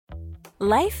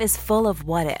Life is full of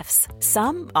what-ifs.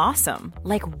 Some awesome,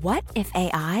 like what if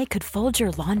AI could fold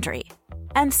your laundry?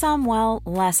 And some, well,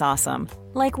 less awesome,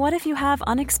 like what if you have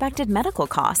unexpected medical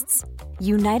costs?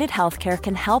 United Healthcare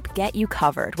can help get you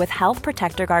covered with Health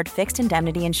Protector Guard fixed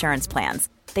indemnity insurance plans.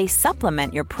 They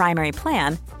supplement your primary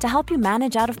plan to help you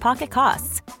manage out-of-pocket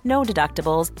costs. No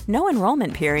deductibles, no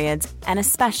enrollment periods, and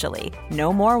especially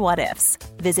no more what-ifs.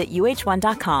 Visit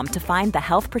uh1.com to find the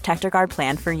Health Protector Guard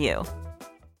plan for you.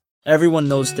 Everyone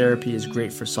knows therapy is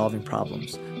great for solving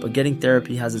problems, but getting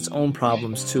therapy has its own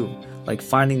problems too, like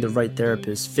finding the right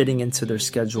therapist, fitting into their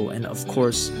schedule, and of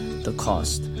course, the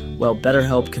cost. Well,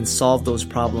 BetterHelp can solve those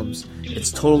problems. It's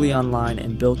totally online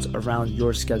and built around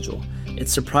your schedule.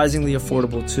 It's surprisingly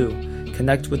affordable too.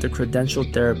 Connect with a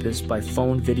credentialed therapist by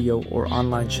phone, video, or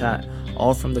online chat,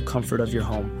 all from the comfort of your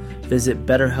home. Visit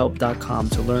BetterHelp.com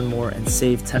to learn more and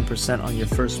save 10% on your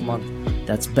first month.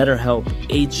 That's BetterHelp,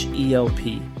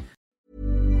 H-E-L-P.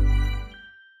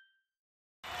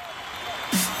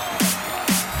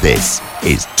 This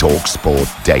is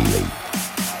TalkSport Daily.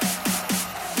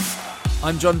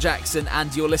 I'm John Jackson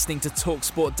and you're listening to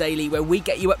TalkSport Daily, where we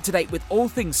get you up to date with all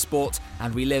things sport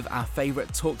and relive our favourite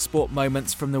TalkSport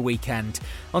moments from the weekend.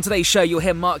 On today's show, you'll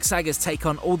hear Mark Saggers take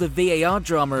on all the VAR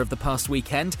drama of the past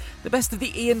weekend, the best of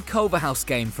the Ian Culverhouse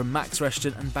game from Max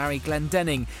Rushton and Barry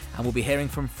Glendenning, and we'll be hearing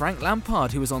from Frank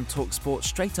Lampard, who was on TalkSport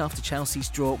straight after Chelsea's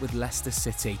draw with Leicester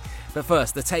City. But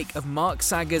first, the take of Mark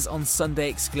Saggers on Sunday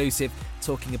Exclusive,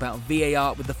 talking about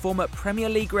VAR with the former Premier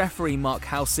League referee Mark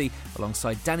Halsey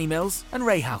alongside Danny Mills and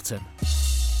Ray Houghton.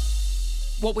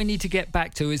 What we need to get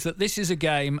back to is that this is a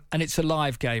game, and it's a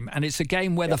live game, and it's a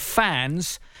game where the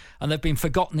fans, and they've been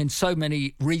forgotten in so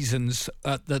many reasons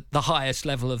at the highest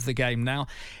level of the game now.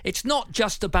 It's not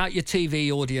just about your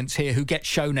TV audience here who get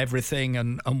shown everything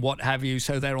and what have you,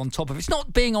 so they're on top of it. It's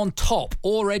not being on top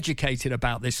or educated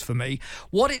about this for me.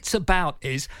 What it's about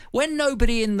is when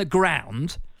nobody in the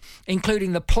ground,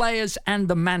 including the players and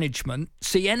the management,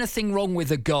 see anything wrong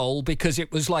with a goal because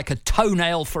it was like a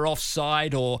toenail for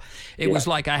offside or it was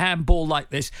like a handball like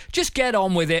this, just get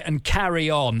on with it and carry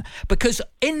on. Because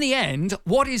in the end,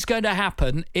 what is going to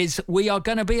happen is we are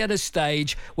going to be at a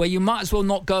stage where you might as well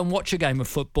not go and watch a game of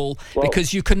football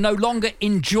because you can no longer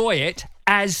enjoy it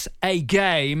as a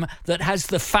game that has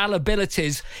the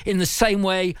fallibilities in the same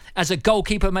way as a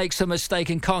goalkeeper makes a mistake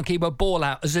and can't keep a ball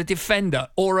out, as a defender,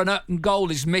 or an open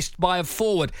goal is missed by a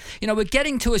forward. You know, we're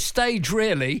getting to a stage,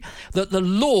 really, that the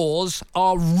laws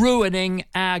are ruining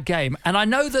our game. And I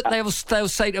know that they'll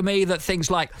say to me that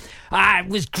things like, it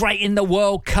was great in the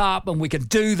World Cup and we can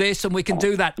do this and we can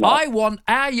do that. I want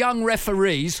our young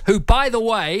referees, who, by the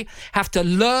way, have to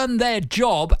learn their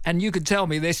job, and you can tell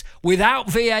me this, without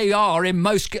VAR in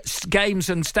most games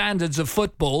and standards of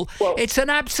football. It's an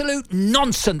absolute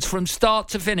nonsense from start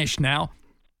to finish now.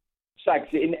 Sags,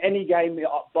 in any game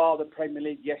bar the Premier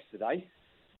League yesterday,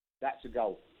 that's a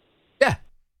goal. Yeah,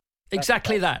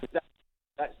 exactly that.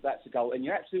 That's a goal, and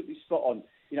you're absolutely spot on.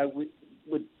 You know,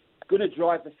 we're going to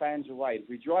drive the fans away. If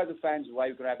we drive the fans away,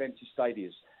 we're going to have empty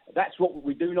stadiums. That's what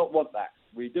we do not want. That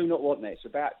we do not want that. It's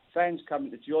about fans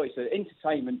coming to joy. It's an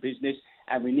entertainment business,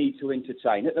 and we need to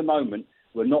entertain. At the moment,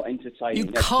 we're not entertaining.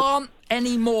 You can't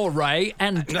anymore, Ray,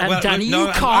 and Danny,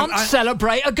 you can't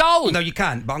celebrate a goal. No, you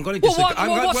can't, but I'm going to disagree.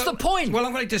 What's the point? Well,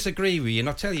 I'm going to disagree with you, and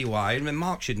I'll tell you why. I mean,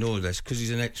 Mark should know this because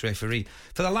he's an ex-referee.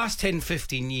 For the last 10,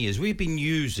 15 years, we've been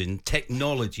using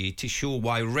technology to show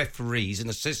why referees and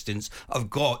assistants have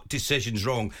got decisions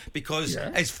wrong. Because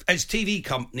as TV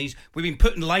companies, we've been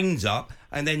putting lines up,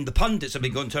 and then the pundits have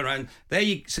been going to around, there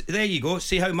you go,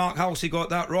 see how Mark Halsey got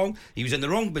that wrong? He was in the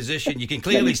wrong position. You can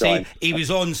clearly see he was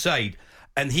onside.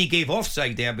 And he gave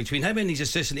offside there between him and his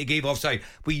assistant. He gave offside.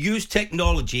 We use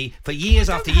technology for years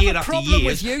after year after year.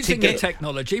 With using the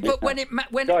technology, but when it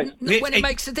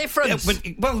makes a difference.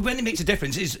 When it makes a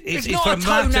difference, it's not for a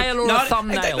toenail or a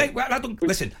thumbnail.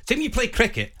 Listen, when you play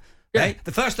cricket, right,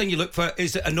 the first thing you look for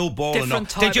is a no ball or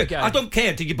not. Of game. I don't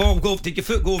care. Did your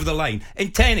foot go over the line?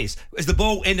 In tennis, is the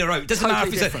ball in or out? It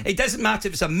doesn't matter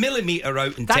if it's a millimeter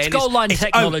out in tennis. That's goal line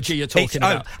technology you're talking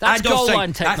about. That's goal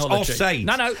line technology. That's offside.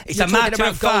 No. It's a matter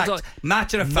of fact.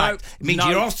 Matter of fact. It means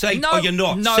you're offside or you're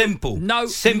not. Simple.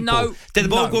 Simple. Did the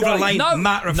ball go over the line?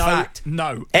 Matter of fact.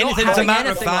 No. Anything that's a matter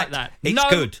of fact, it's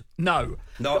good. No.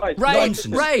 No, Nonsense.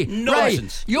 Ray,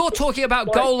 you're talking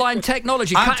about goal line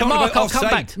technology. I'm talking Mark, about I'll come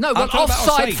offside. back. No, I'm but talking about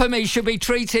offside offside. for me should be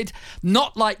treated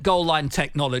not like goal line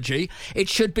technology. It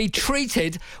should be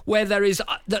treated where there is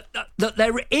that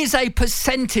there is a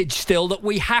percentage still that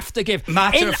we have to give.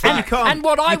 Matter of fact. And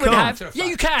what I would can't. have,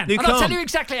 you can. You and I'll tell can't. you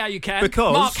exactly how you can.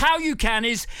 Because- Mark, how you can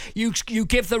is you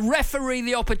give the referee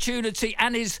the opportunity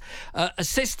and his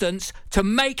assistants to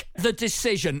make the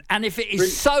decision. And if it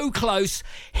is so close,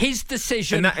 his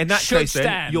decision In that should case, stand.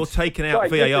 then you're taking out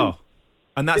Guys, VAR. listen.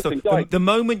 And that's Listen, the guys.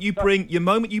 moment you bring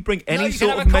any you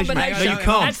sort can of have a measurement. No, combination. you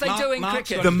can't. As they do in Mark's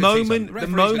cricket. got The to say something. moment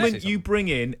Referee's got to say you bring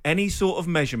in any sort of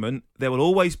measurement, there will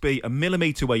always be a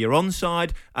millimetre where you're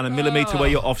onside and a millimetre where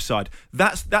you're offside.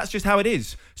 That's just how it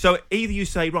is. So either you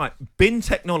say, right, bin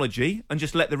technology and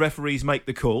just let the referees make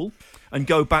the call and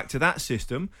go back to that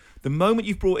system. The moment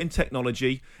you've brought in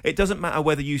technology, it doesn't matter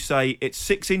whether you say it's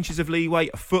 6 inches of leeway,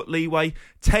 a foot leeway,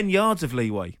 10 yards of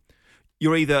leeway.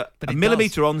 You're either a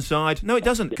millimetre onside. No, it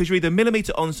doesn't, because you're either a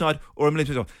millimetre onside or a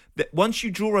millimetre off. Once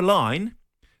you draw a line,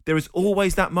 there is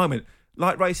always that moment.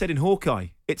 Like Ray said in Hawkeye,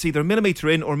 it's either a millimetre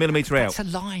in or a millimetre out. That's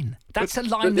a line. That's a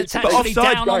line that's but actually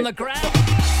offside, down on the ground.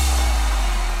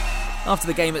 After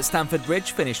the game at Stamford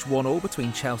Bridge finished 1-1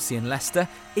 between Chelsea and Leicester,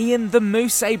 Ian the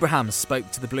Moose Abrahams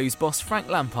spoke to the Blues boss Frank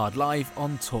Lampard live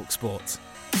on TalkSport.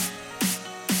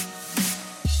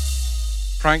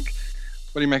 Frank,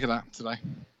 what do you make of that today?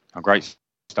 A great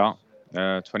start.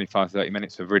 25-30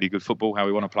 minutes of really good football, how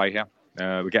we want to play here.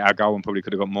 We get our goal and probably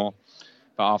could have got more.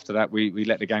 But after that, we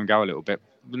let the game go a little bit.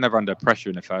 We were never under pressure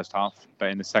in the first half. But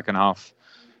in the second half,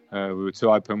 we were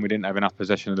too open. We didn't have enough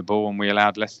possession of the ball. And we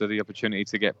allowed Leicester the opportunity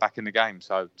to get back in the game.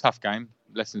 So, tough game.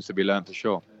 Lessons to be learned for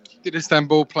sure. Did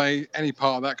Istanbul play any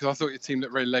part of that? Because I thought your team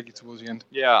looked very leggy towards the end.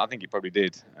 Yeah, I think it probably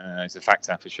did. It's a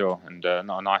factor for sure. And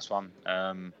not a nice one.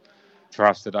 For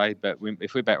us today, but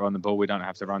if we're better on the ball, we don't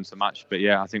have to run so much. But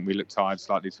yeah, I think we look tired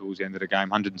slightly towards the end of the game.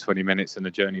 120 minutes and the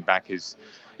journey back is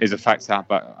a factor,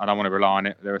 but I don't want to rely on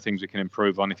it. There are things we can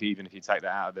improve on even if you take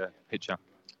that out of the picture.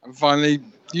 And finally,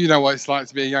 you know what it's like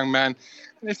to be a young man.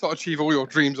 And if not achieve all your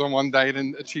dreams on one day,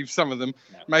 then achieve some of them.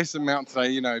 Mason Mount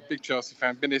today, big Chelsea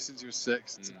fan, been here since he was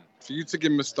 6. For you to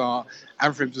give him a start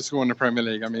and for him to score in the Premier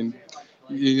League, I mean,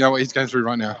 you know what he's going through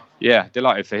right now. Yeah,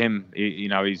 delighted for him.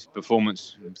 His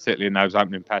performance, particularly in those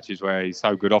opening patches where he's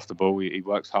so good off the ball, he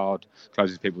works hard,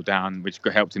 closes people down, which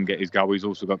helped him get his goal. He's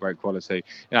also got great quality.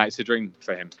 It's a dream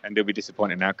for him, and he'll be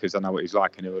disappointed now because I know what he's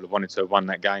like, and he would have wanted to have won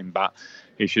that game. But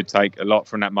he should take a lot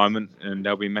from that moment, and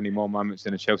there'll be many more moments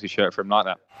in a Chelsea shirt for him like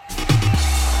that.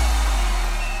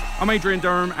 I'm Adrian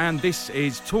Durham, and this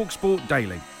is TalkSport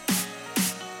Daily.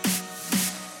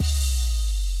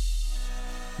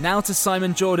 Now to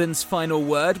Simon Jordan's final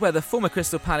word, where the former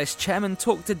Crystal Palace chairman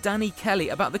talked to Danny Kelly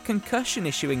about the concussion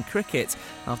issue in cricket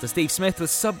after Steve Smith was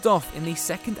subbed off in the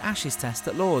second Ashes test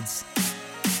at Lord's.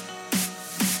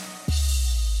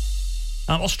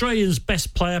 Australia's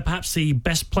best player, perhaps the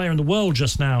best player in the world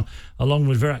just now, along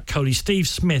with Virat Kohli, Steve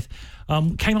Smith,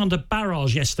 came under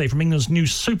barrage yesterday from England's new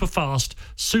super-fast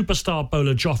superstar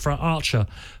bowler Jofra Archer.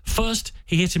 First,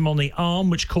 he hit him on the arm,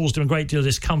 which caused him a great deal of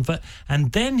discomfort,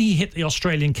 and then he hit the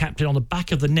Australian captain on the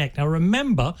back of the neck. Now,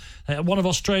 remember, one of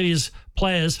Australia's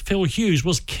players, Phil Hughes,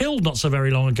 was killed not so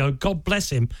very long ago, God bless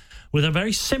him, with a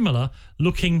very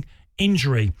similar-looking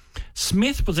injury.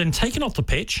 Smith was then taken off the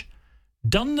pitch,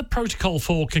 done the protocol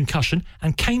for concussion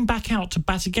and came back out to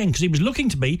bat again because he was looking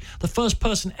to be the first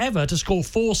person ever to score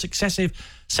 4 successive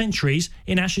centuries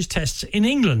in Ashes tests in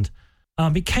England.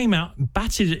 He came out,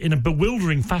 batted in a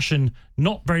bewildering fashion,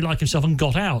 not very like himself, and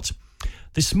got out.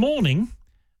 This morning,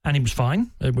 and he was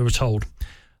fine, we were told,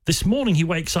 this morning he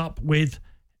wakes up with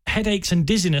headaches and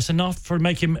dizziness enough to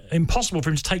make him impossible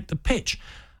for him to take the pitch.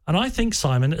 And I think,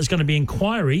 Simon, there's going to be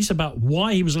inquiries about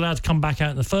why he was allowed to come back out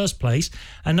in the first place.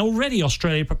 And already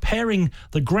Australia preparing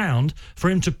the ground for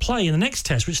him to play in the next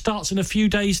test, which starts in a few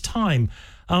days' time.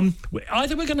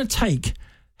 Either we're going to take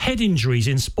head injuries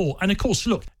in sport. And, of course,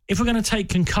 look, if we're going to take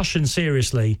concussion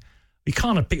seriously, we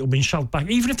can't have people being shoved back,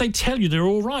 even if they tell you they're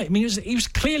all right. I mean, he was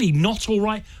clearly not all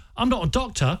right. I'm not a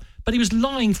doctor, but he was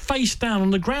lying face down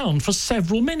on the ground for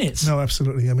several minutes. No,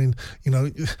 absolutely. I mean,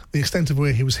 the extent of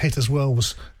where he was hit as well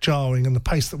was jarring, and the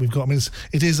pace that we've got. I mean,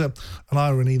 it is an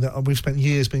irony that we've spent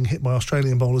years being hit by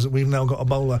Australian bowlers, that we've now got a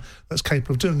bowler that's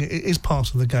capable of doing it. It is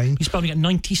part of the game. He's bowling at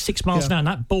 96 miles an hour, and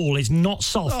that ball is not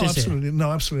soft, is absolutely. it?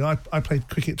 No, absolutely. I played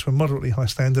cricket to a moderately high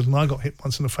standard, and I got hit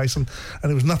once in the face, and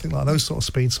it was nothing like those sort of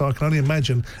speeds, so I can only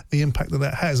imagine the impact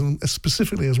that has, and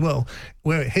specifically as well,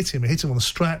 where it hit him on the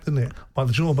strap, didn't it, by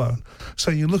the jawbone.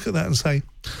 So you look at that and say,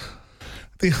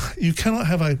 You can't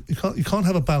have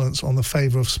a balance on the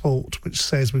favour of sport, which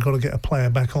says we've got to get a player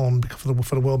back on for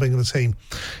the well-being of the team.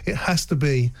 It has to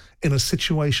be in a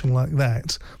situation like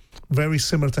that, very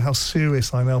similar to how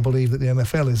serious I now believe that the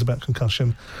NFL is about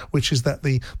concussion, which is that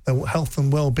the health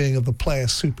and well-being of the player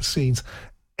supersedes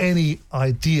any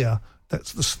idea that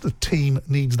the team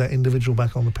needs that individual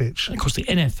back on the pitch. And of course, the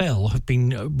NFL have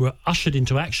been ushered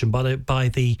into action by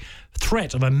the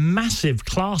threat of a massive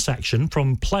class action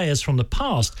from players from the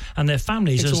past and their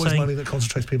families. It's always money that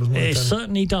concentrates people's money. It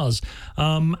certainly does.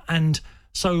 And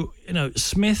so,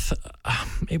 Smith,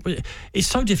 it's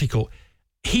so difficult.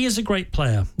 He is a great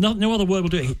player. No other word will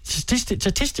do it.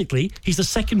 Statistically, he's the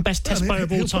second best Test player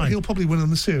of all time. He'll probably win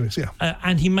them the series, yeah.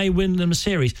 And he may win them a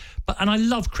series. And I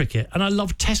love cricket, and I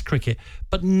love Test cricket.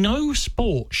 But no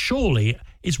sport, surely,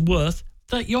 is worth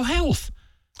your health.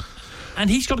 And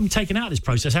he's got to be taken out of this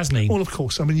process, hasn't he? Well, of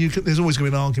course. I mean, there's always going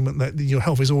to be an argument that your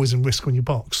health is always in risk when you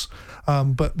box.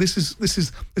 But this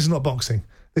is not boxing.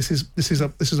 This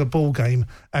is a ball game,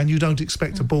 and you don't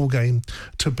expect a ball game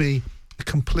to be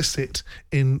complicit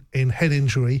in head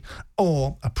injury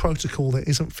or a protocol that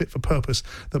isn't fit for purpose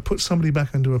that puts somebody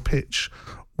back onto a pitch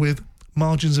with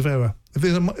margins of error.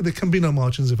 There can be no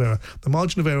margins of error. The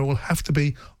margin of error will have to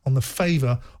be on the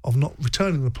favour of not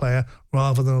returning the player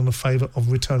rather than on the favour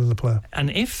of returning the player.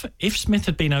 And if Smith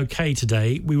had been okay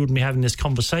today, we wouldn't be having this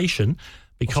conversation,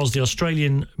 because the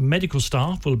Australian medical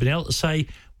staff will have been able to say,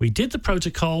 we did the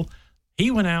protocol, he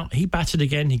went out, he batted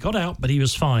again, he got out, but he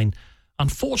was fine.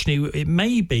 Unfortunately, it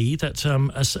may be that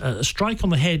a strike on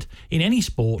the head in any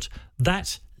sport,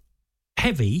 that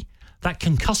heavy, that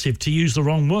concussive, to use the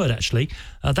wrong word actually,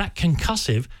 that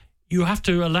concussive, you have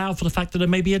to allow for the fact that there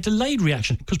may be a delayed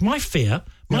reaction. Because my fear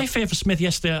for Smith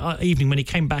yesterday evening when he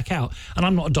came back out, and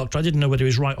I'm not a doctor, I didn't know whether he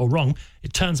was right or wrong,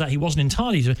 it turns out he wasn't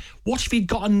entirely. What if he'd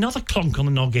got another clonk on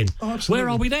the noggin? Oh, absolutely.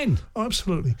 Where are we then? Oh,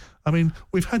 absolutely. I mean,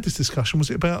 we've had this discussion. Was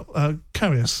it about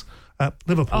Karius at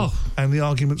Liverpool and the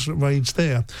arguments that raged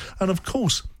there? And of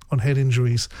course, on head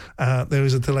injuries, there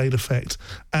is a delayed effect.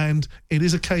 And it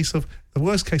is a case of, the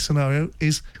worst case scenario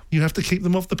is you have to keep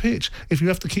them off the pitch. If you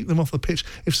have to keep them off the pitch,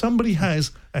 if somebody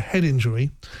has a head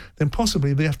injury, then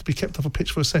possibly they have to be kept off a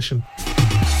pitch for a session.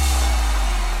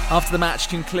 After the match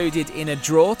concluded in a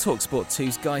draw, TalkSport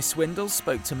 2's Guy Swindle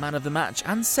spoke to man of the match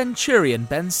and Centurion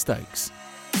Ben Stokes.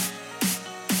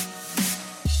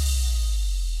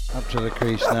 Up to the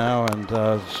crease now,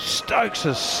 and Stokes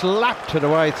has slapped it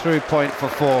away through point for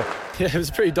 4. Yeah, it was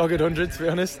a pretty dogged 100, to be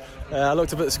honest. I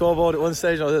looked up at the scoreboard at one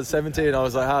stage, I was at 70, and I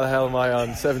was like, how the hell am I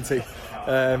on 70?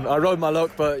 I rode my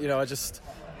luck, but,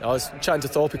 I was chatting to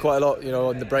Thorpe quite a lot,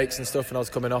 on the breaks and stuff, and I was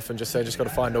coming off and just saying, just got to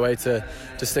find a way to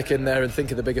stick in there and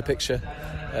think of the bigger picture.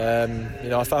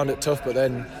 I found it tough, but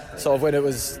then sort of when it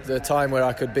was the time where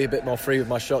I could be a bit more free with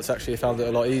my shots, actually I found it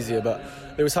a lot easier. But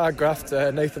it was hard graft.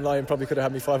 Nathan Lyon probably could have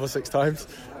had me 5 or 6 times.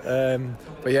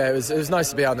 But yeah, it was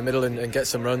nice to be out in the middle and get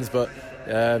some runs, but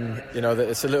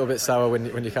it's a little bit sour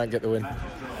when you can't get the win.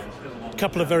 A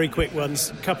couple of very quick ones.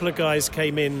 A couple of guys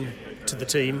came in to the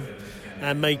team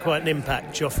and made quite an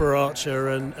impact, Jofra Archer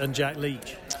and Jack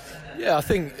Leach. Yeah, I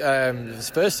think his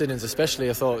first innings especially,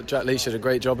 I thought Jack Leach did a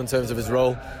great job in terms of his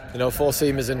role. 4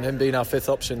 seamers and him being our 5th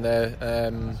option there.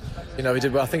 He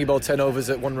did. I think he bowled 10 overs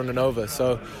at 1 run and over.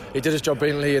 So he did his job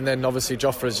brilliantly. And then obviously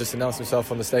Jofra has just announced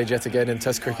himself on the stage yet again in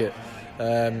Test cricket.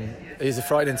 He's a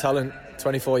frightening talent.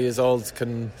 24 years old.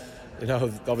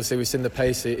 Obviously we've seen the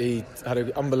pace. He had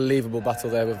an unbelievable battle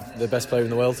there with the best player in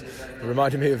the world. It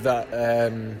reminded me of that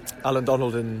Alan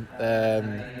Donald and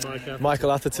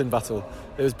Michael Atherton battle.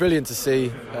 It was brilliant to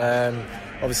see.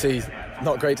 Obviously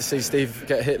not great to see Steve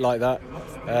get hit like that.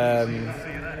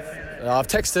 I've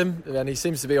texted him and he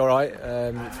seems to be all right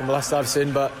from the last I've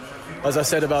seen, but as I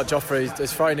said about Jofra,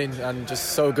 it's frightening and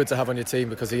just so good to have on your team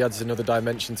because he adds another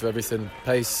dimension to everything,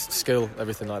 pace, skill,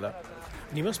 everything like that.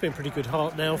 And you must be in pretty good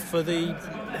heart now for the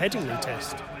Headingley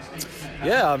Test.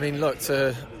 Yeah, I mean, look,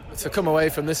 to come away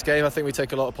from this game, I think we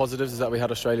take a lot of positives, is that we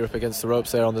had Australia up against the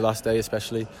ropes there on the last day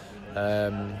especially.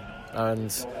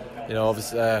 Obviously,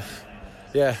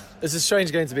 it's a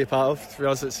strange game to be a part of. To be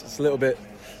honest, it's a little bit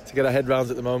to get our head round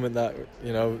at the moment that,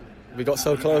 we got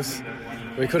so close.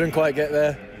 We couldn't quite get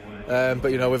there.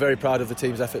 But we're very proud of the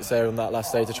team's efforts there on that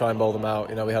last day to try and bowl them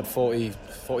out. We had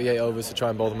 48 overs to try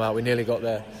and bowl them out. We nearly got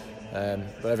there.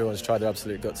 But everyone's tried their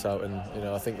absolute guts out, and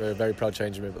I think we're a very proud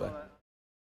changing room there.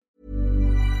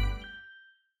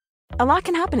 A lot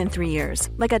can happen in 3 years,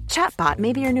 like a chatbot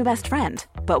may be your new best friend.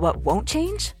 But what won't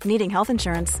change? Needing health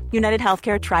insurance. United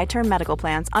Healthcare Tri-Term Medical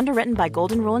Plans, underwritten by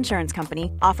Golden Rule Insurance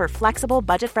Company, offer flexible,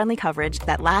 budget-friendly coverage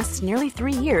that lasts nearly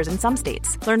 3 years in some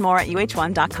states. Learn more at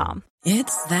uh1.com.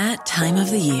 It's that time of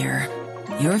the year.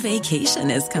 Your vacation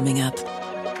is coming up.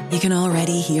 You can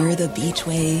already hear the beach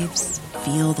waves,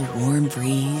 feel the warm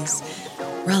breeze,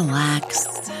 relax,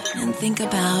 and think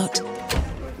about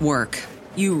work.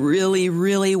 You really,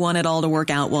 really want it all to work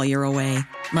out while you're away.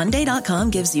 Monday.com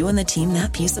gives you and the team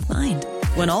that peace of mind.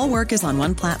 When all work is on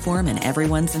one platform and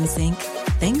everyone's in sync,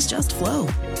 things just flow.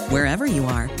 Wherever you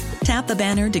are, tap the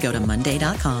banner to go to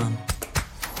Monday.com.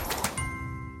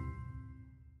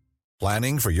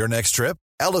 Planning for your next trip?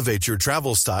 Elevate your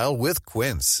travel style with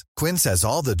Quince. Quince has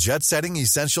all the jet-setting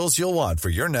essentials you'll want for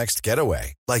your next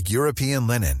getaway, like European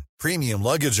linen, premium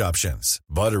luggage options,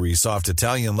 buttery soft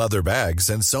Italian leather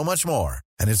bags, and so much more.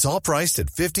 And it's all priced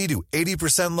at 50 to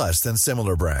 80% less than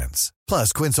similar brands.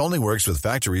 Plus, Quince only works with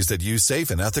factories that use safe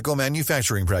and ethical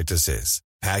manufacturing practices.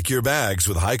 Pack your bags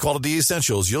with high-quality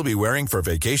essentials you'll be wearing for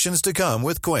vacations to come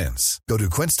with Quince. Go to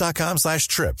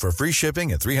quince.com/trip for free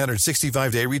shipping and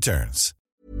 365-day returns.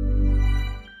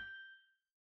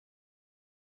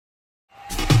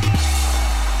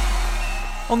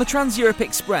 On the Trans-Europe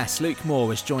Express, Luke Moore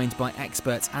was joined by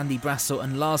experts Andy Brassel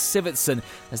and Lars Sivertsen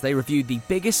as they reviewed the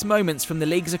biggest moments from the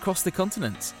leagues across the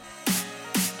continent.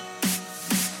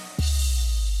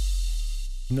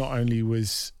 Not only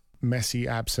was Messi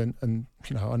absent, and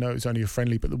I know it was only a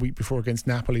friendly, but the week before against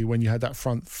Napoli, when you had that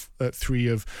front three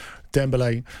of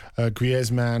Dembele,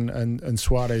 Griezmann and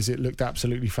Suarez, it looked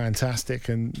absolutely fantastic,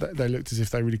 and they looked as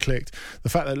if they really clicked. The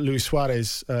fact that Luis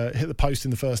Suarez hit the post in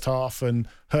the first half and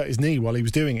hurt his knee while he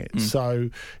was doing it,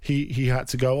 so he had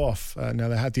to go off. Now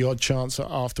they had the odd chance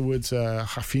afterwards.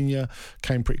 Rafinha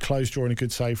came pretty close, drawing a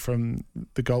good save from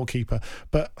the goalkeeper.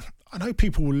 But I know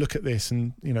people will look at this,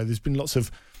 and there's been lots of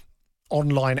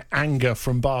online anger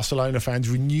from Barcelona fans,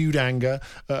 renewed anger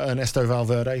at Ernesto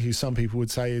Valverde, who some people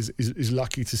would say is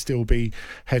lucky to still be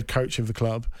head coach of the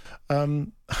club. But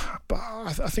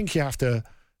I think you have to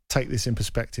take this in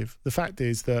perspective. The fact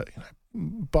is that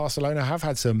Barcelona have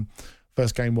had some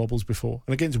first game wobbles before,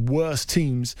 and against worse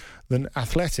teams than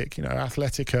Athletic.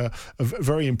 Athletic are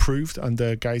very improved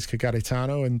under Gaizka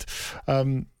Garitano,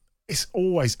 and it's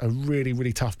always a really,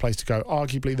 really tough place to go.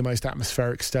 Arguably the most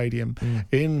atmospheric stadium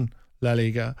in La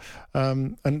Liga.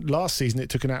 And last season it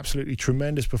took an absolutely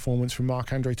tremendous performance from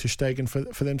Marc-Andre ter Stegen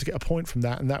for them to get a point from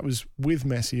that, and that was with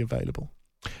Messi available.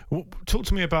 Well, talk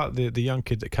to me about the young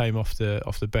kid that came off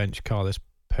the bench, Carlos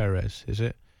Perez, is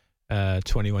it?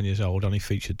 21 years old, only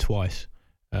featured twice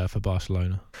for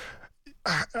Barcelona.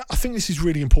 I think this is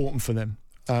really important for them.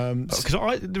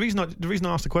 Because the reason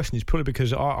I asked the question is purely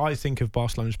because I think of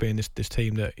Barcelona as being this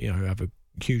team that have a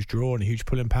huge draw and a huge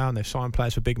pulling power. They've signed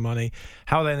players for big money.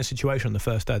 How are they in a situation on the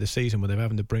first day of the season where they're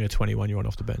having to bring a 21-year-old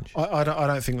off the bench? I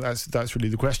don't think that's really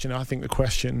the question. I think the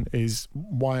question is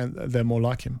why aren't there more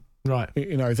like him? Right.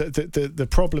 The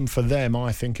problem for them,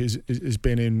 I think, has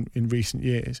been in recent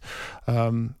years,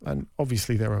 and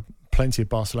obviously there are plenty of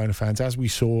Barcelona fans, as we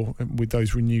saw with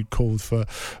those renewed calls for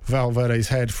Valverde's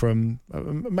head from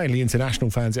mainly international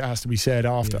fans, it has to be said,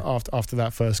 after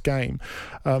that first game.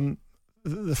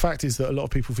 The fact is that a lot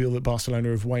of people feel that Barcelona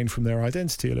have waned from their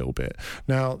identity a little bit.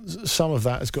 Now, some of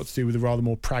that has got to do with a rather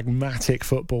more pragmatic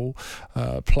football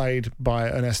played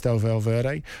by Ernesto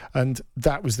Valverde, and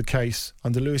that was the case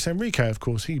under Luis Enrique, of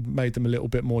course. He made them a little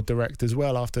bit more direct as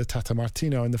well after Tata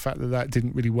Martino, and the fact that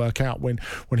didn't really work out when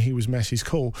he was Messi's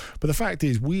call. But the fact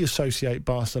is, we associate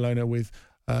Barcelona with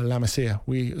La Masia.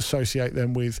 We associate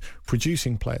them with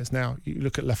producing players. Now, you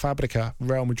look at La Fábrica,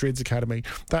 Real Madrid's academy,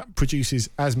 that produces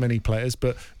as many players,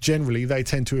 but generally they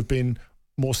tend to have been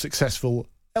more successful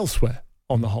elsewhere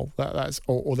on the whole.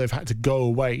 Or they've had to go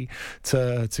away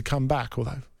to come back,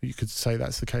 although you could say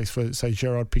that's the case for, say,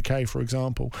 Gerard Piqué, for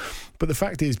example. But the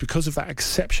fact is, because of that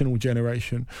exceptional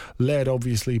generation, led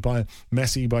obviously by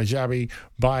Messi, by Xavi,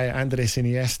 by Andrés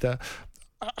Iniesta,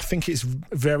 I think it's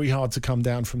very hard to come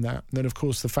down from that. And then, of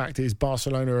course, the fact is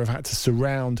Barcelona have had to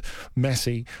surround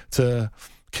Messi to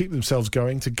keep themselves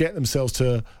going, to get themselves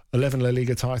to 8 La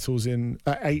Liga titles in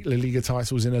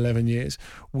 11 years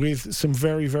with some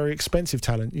very, very expensive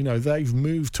talent. They've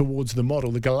moved towards the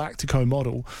model, the Galactico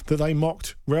model, that they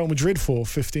mocked Real Madrid for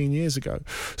 15 years ago.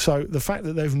 So the fact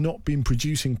that they've not been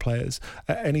producing players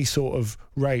at any sort of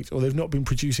rate, or they've not been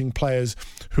producing players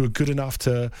who are good enough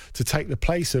to take the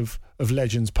place of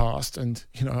legends past, and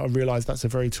I realise that's a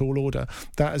very tall order,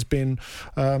 that has been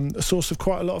a source of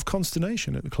quite a lot of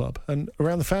consternation at the club and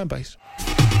around the fan base.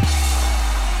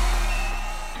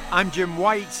 I'm Jim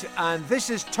White, and this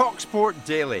is TalkSport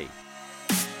Daily.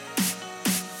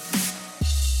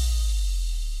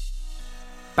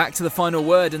 Back to the final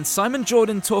word, and Simon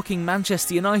Jordan talking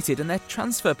Manchester United and their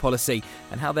transfer policy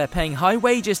and how they're paying high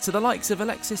wages to the likes of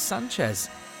Alexis Sanchez.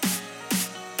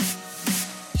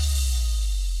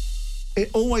 it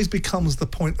always becomes the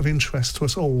point of interest to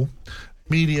us all.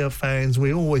 Media, fans,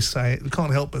 we always say it, we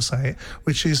can't help but say it,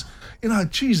 which is,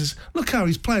 Jesus, look how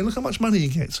he's playing, look how much money he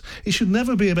gets. It should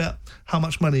never be about how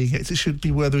much money he gets, it should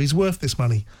be whether he's worth this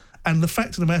money. And the fact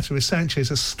of the matter is Sanchez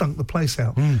has stunk the place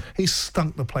out. He's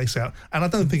stunk the place out. And I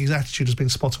don't think his attitude has been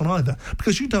spot on either,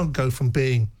 because you don't go from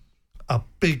being a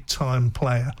big-time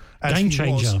player, as game he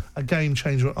changer. was a game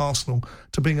changer at Arsenal,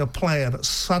 to being a player that's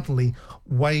suddenly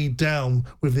weighed down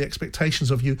with the expectations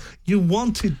of you. You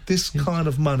wanted this kind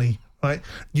of money, right?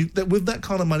 With that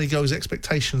kind of money goes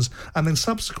expectations, and then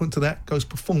subsequent to that goes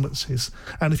performances.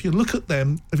 And if you look at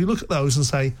those and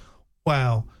say,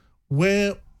 wow,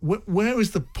 where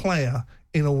is the player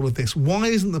in all of this? Why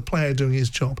isn't the player doing his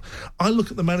job? I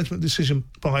look at the management decision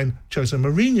behind Jose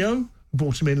Mourinho, who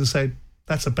brought him in and said,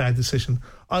 that's a bad decision.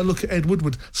 I look at Ed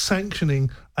Woodward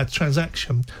sanctioning a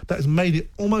transaction that has made it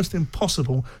almost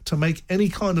impossible to make any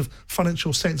kind of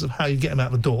financial sense of how you get him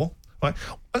out the door. Right?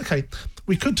 Okay,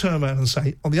 we could turn around and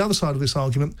say, on the other side of this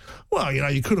argument, well,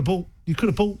 you could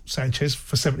have bought Sanchez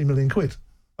for 70 million quid.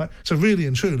 Right? So really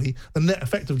and truly, the net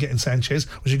effect of getting Sanchez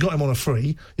was you got him on a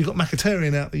free, you got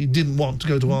Mkhitaryan out that you didn't want to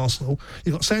go to Arsenal,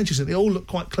 you got Sanchez in, they all look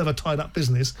quite clever tied up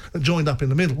business that joined up in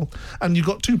the middle, and you've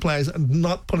got two players that are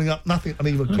not pulling up nothing on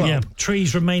either club. Yeah,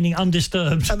 trees remaining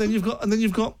undisturbed. And then you've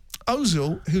got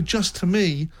Ozil, who just to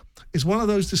me is one of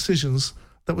those decisions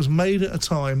that was made at a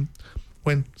time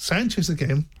when Sanchez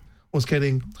again was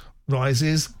getting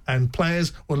rises and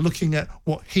players were looking at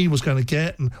what he was going to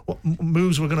get and what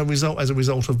moves were going to result as a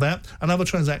result of that, and other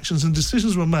transactions, and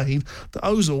decisions were made that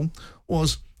Ozil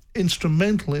was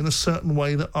instrumental in a certain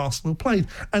way that Arsenal played,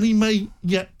 and he may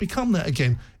yet become that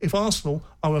again if Arsenal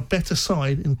are a better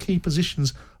side in key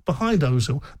positions behind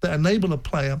Ozil that enable a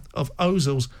player of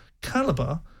Ozil's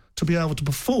calibre to be able to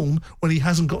perform when he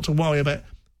hasn't got to worry about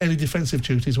any defensive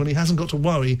duties, when he hasn't got to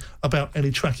worry about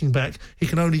any tracking back. He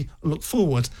can only look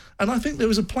forward. And I think there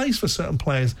is a place for certain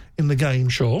players in the game.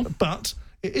 Sure. But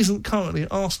it isn't currently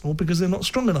at Arsenal because they're not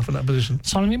strong enough in that position.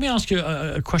 Simon, let me ask you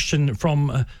a question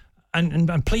from...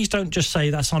 and please don't just say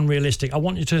that's unrealistic. I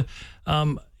want you to...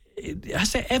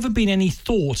 has there ever been any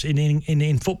thought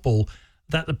in football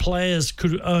that the players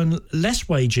could earn less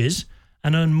wages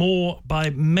and earn more by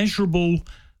measurable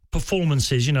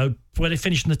performances, where they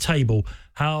finish in the table,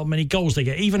 how many goals they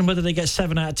get, even whether they get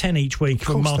 7 out of 10 each week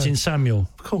from Martin Samuel?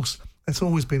 Of course. It's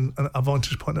always been a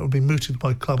vantage point that would be mooted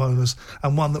by club owners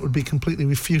and one that would be completely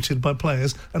refuted by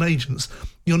players and agents.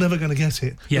 You're never going to get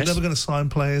it. Yes. You're never going to sign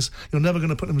players. You're never going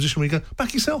to put in a position where you go,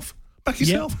 back yourself. Back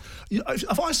yourself. Yep.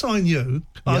 If I sign you,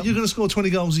 you're going to score 20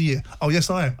 goals a year. Oh, yes,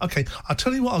 I am. Okay, I'll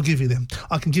tell you what I'll give you then.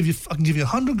 I can give you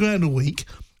 100 grand a week,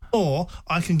 or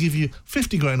I can give you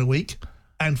 50 grand a week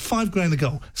and 5 grand a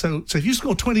goal. So if you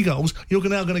score 20 goals, you're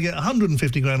now going to get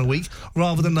 150 grand a week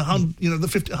rather than the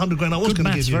 100 grand I was going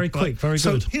to give you. Very quick, very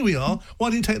good. So here we are. Why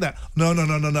didn't you take that? No.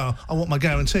 I want my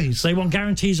guarantees. They want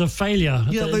guarantees of failure.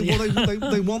 Yeah,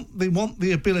 they want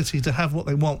the ability to have what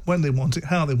they want, when they want it,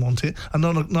 how they want it, and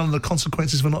none of the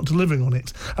consequences for not delivering on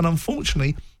it. And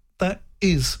unfortunately, that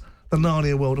is the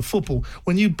Narnia world of football.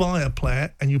 When you buy a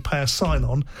player and you pay a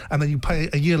sign-on and then you pay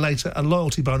a year later a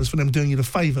loyalty bonus for them doing you the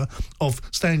favour of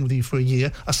staying with you for a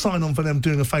year, a sign-on for them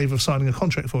doing a favour of signing a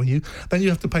contract for you, then you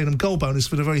have to pay them goal bonus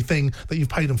for the very thing that you've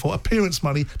paid them for, appearance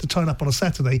money to turn up on a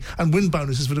Saturday, and win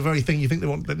bonuses for the very thing you think they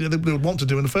would want to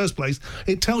do in the first place.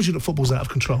 It tells you that football's out of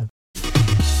control.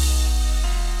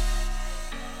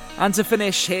 And to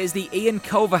finish, here's the Ian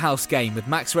Culverhouse game with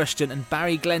Max Rushton and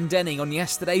Barry Glendenning on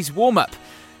yesterday's warm-up.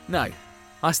 No,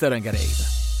 I still don't get it either.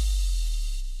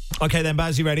 OK then,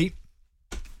 Baz, you ready?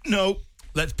 No.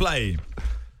 Let's play.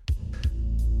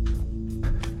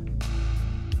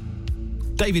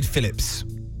 David Phillips.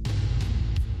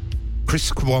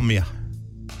 Chris Kwamia.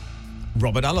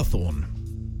 Robert Allathorne.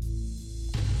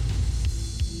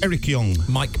 Eric Young.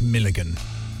 Mike Milligan.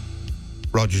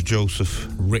 Roger Joseph.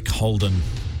 Rick Holden.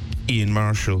 Ian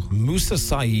Marshall. Musa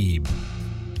Saib.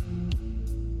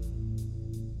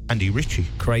 Andy Ritchie.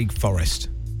 Craig Forrest.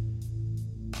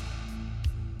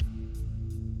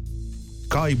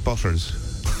 Guy Butters.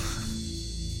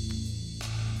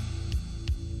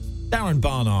 Darren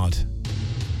Barnard.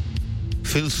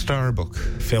 Phil Starbuck.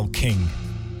 Phil King.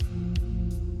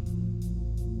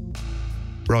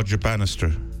 Roger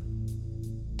Bannister.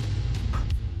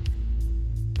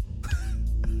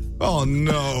 Oh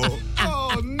no.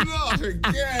 Oh, not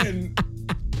again.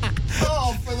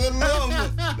 Oh, for the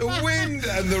love, the wind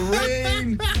and the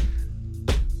rain.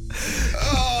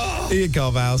 Oh. Ian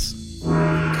Culverhouse.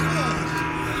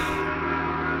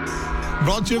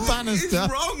 Roger Bannister. What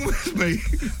is wrong with me?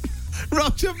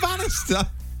 Roger Bannister.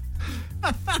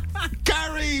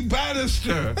 Gary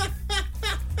Bannister.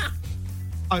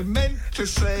 I meant to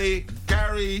say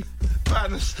Gary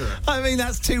Bannister. I mean,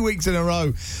 that's 2 weeks in a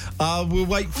row. We'll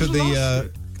wait for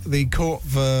the court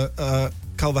for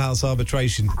Culverhouse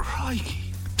arbitration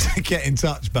to get in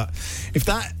touch. But if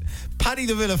that Paddy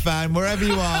the Villa fan, wherever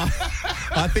you are,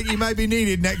 I think you may be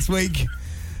needed next week.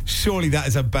 Surely that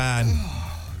is a ban.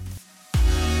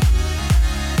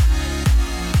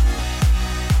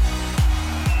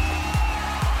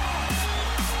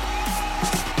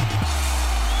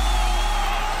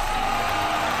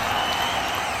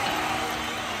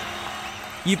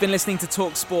 You've been listening to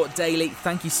TalkSport Daily.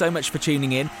 Thank you so much for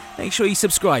tuning in. Make sure you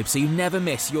subscribe so you never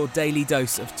miss your daily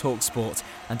dose of TalkSport.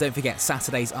 And don't forget,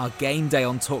 Saturdays are game day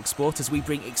on TalkSport as we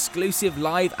bring exclusive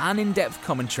live and in-depth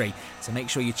commentary. So make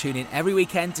sure you tune in every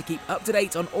weekend to keep up to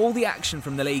date on all the action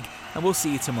from the league. And we'll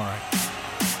see you tomorrow.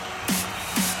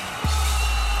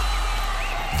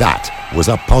 That was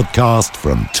a podcast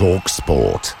from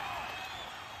TalkSport.